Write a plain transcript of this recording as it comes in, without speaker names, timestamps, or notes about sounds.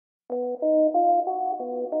Clockwork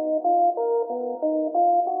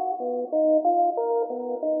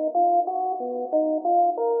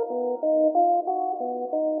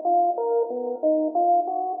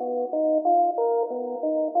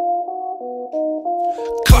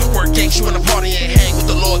gang, she wanna party and hang with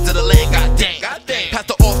the lords of the land, goddamn. Passed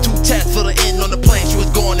her off 2 tats for the end on the plane, she was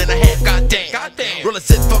going in a half, goddamn. Roll a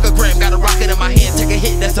 6, fuck a gram, got a rocket in my hand, take a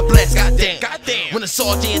hit, that's a blast, goddamn. When a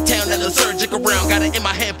soldier in town, that a surgical round, got it in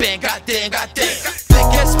my headband, goddamn. Thick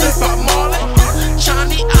head split by Marley,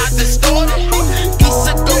 Johnny, I distorted.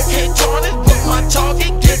 Issa go, can't join it, but my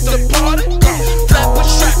target gets departed.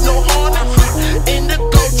 Flatbush strap, no harness,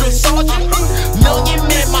 Indigo drill sergeant. Million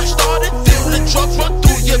man, my started, feel the drugs run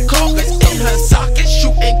through your carcass. In her socket,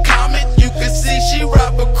 shooting comet, you can see she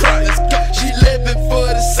rob a crowd. She living for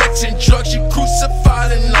the sex and drugs, she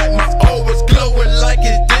crucified at night. My O was glowing like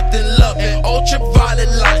it dipped in love, and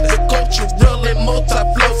ultraviolet light. The culture real and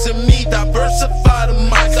multi-flows in me, diversify the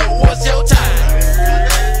mind. So what's your time?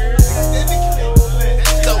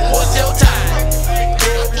 So what's your time?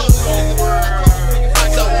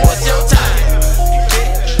 So what's your time?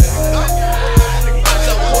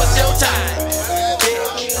 So what's your time?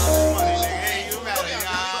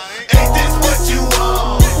 Ain't this what you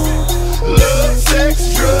want? Love, sex,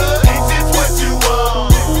 drug. Ain't this what you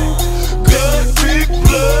want? Good, big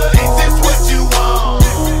blood. Ain't this what you want?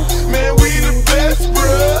 Man, we the best,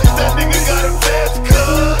 bruh. That nigga got a fast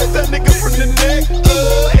cut. That nigga from the neck.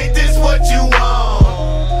 Ain't this what you want?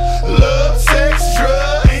 Love, sex,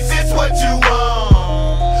 drug. Ain't this what you want?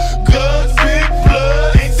 Guns, big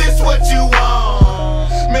blood. Ain't this what you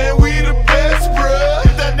want? Man, we the best, bruh.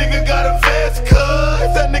 That nigga got a fast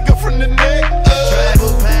cut. That nigga from the neck.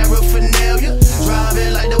 Travel paraphernalia,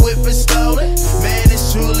 driving like the whip is stolen. Man,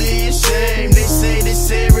 it's truly a shame. They say this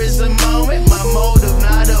here is a moment. My motive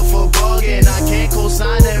not up for bargain. I can't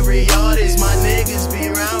co-sign every artist. My niggas be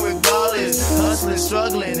around regardless. Hustling,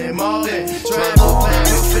 struggling, and mobbing. Travel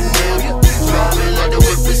paraphernalia, driving like the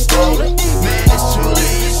whip is stolen. Man, it's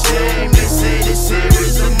truly a shame. They say this here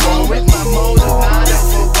is a moment. My motive not up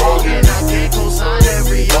for bargain. I can't co-sign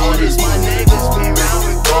every artist. My niggas be around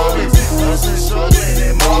regardless. Hustling, struggling,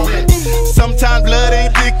 and mobbing. Sometimes blood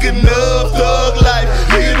ain't thick enough. Thug life,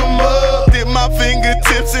 hit 'em up. Dip my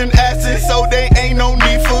fingertips in acid, so they ain't no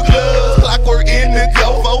need for gloves. Clockwork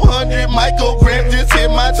Indigo, 400 micrograms just hit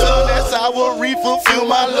my tongue. That's our reefer, feel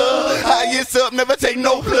my love. Highest up, never take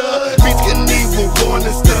no blood. Meechy and evil, going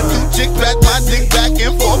to stun. 2 chicks back my dick back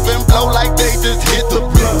and forth and blow like they just hit the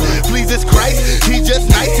blunt. Please, it's Christ, he just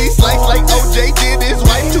nice. He sliced like OJ did his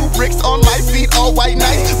wife. 2 bricks on my feet, all white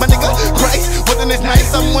nice. My nigga, Christ, wasn't this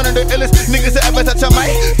nice? I'm one of the illest niggas to ever touch a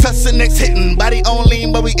mic. Touch the next hitting, body on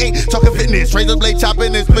lean, but we ain't talking fitness. Razor blade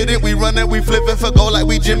chopping and split it. We running, we flipping for gold like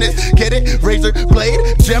we gymnasts. Get it? Razor blade,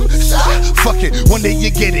 gem, shot. Fuck it, one day you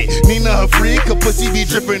get it. Nina a freak, a pussy be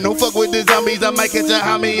dripping. Don't fuck with the zombies, I might catch a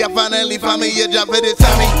homie. I finally find me a job for the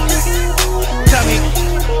Tommy. Tommy,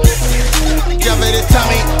 job for the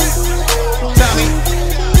Tommy. Tommy,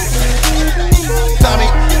 Tommy,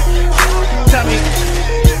 Tommy,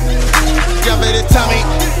 job for the Tommy.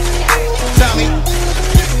 Tommy.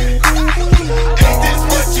 Ain't this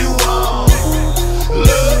what you want?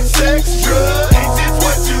 Love, sex, drug. Ain't this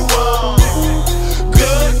what you want?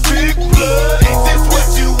 Good, big blood. Ain't this what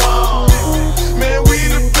you want? Man, we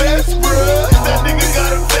the best, bruh. That nigga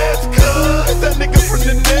got a fast cut. That nigga from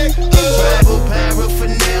the neck. Travel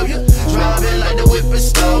paraphernalia, driving like the whip is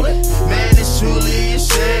stolen. Man, it's truly a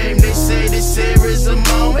shame. They say this here is a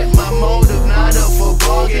moment. My motive not up for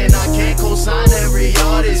bargain. I can't co-sign every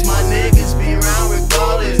artist. My niggas be around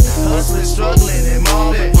regardless. Hustling, struggling, and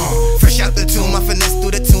mobbing. Fresh out the tomb, I finesse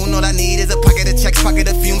through the tune. All I need is a pocket of checks, pocket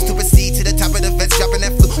of fumes to proceed to the top of the vets, dropping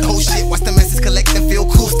that flute. Oh shit, watch the masses collect and feel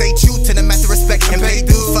cool. Stay true to the master, respect and pay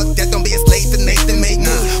dues. Fuck that, don't be a slave to Nathan, make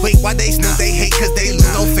moves. Wait, why they snooze? They hate cause they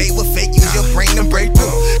lose. Don't fade with fake, use your brain and break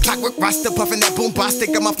through. Clockwork roster, puffing that boom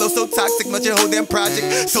bombastic. Got my flow so toxic, much your whole damn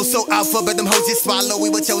project. So alpha, but them hoes just swallow. We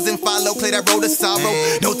were chosen, follow, play that road of sorrow.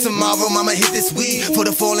 No tomorrow, mama hit this weed. For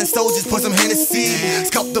the fallen soldiers, pour some Hennessy.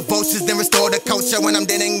 Sculpt the vultures, then restore the culture. When I'm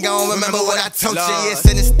dead and gone, remember what I told you. Yeah,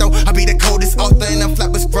 sinister. I be the coldest author, and I'm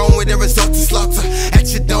Flatbush grown with the result of slaughter.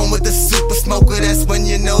 At your dome with the super smoker, that's when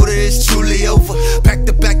you know that it's truly over. Back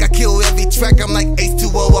to back, I kill every track. I'm like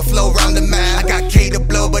H2O, I flow around the map. I got K to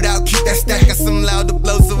blow, but I'll keep that stack. Got some loud to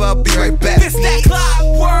blow, so I'll be right back. This that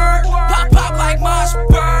clockwork, pop like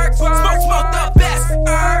Moshberg. Smoke the best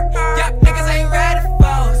herb. Y'all niggas ain't ready for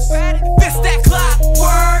us. This that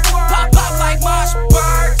clockwork, pop like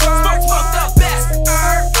Moshberg. Smoke the best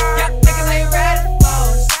herb. Y'all niggas ain't ready for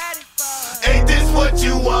us. Ain't this what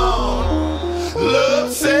you want?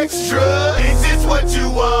 Love, sex, what you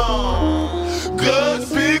want?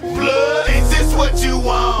 Guns, big blood, ain't this what you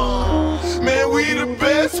want? Man, we the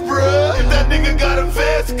best, bruh. If that nigga got a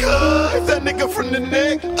vest, cuz that nigga from the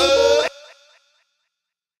neck up.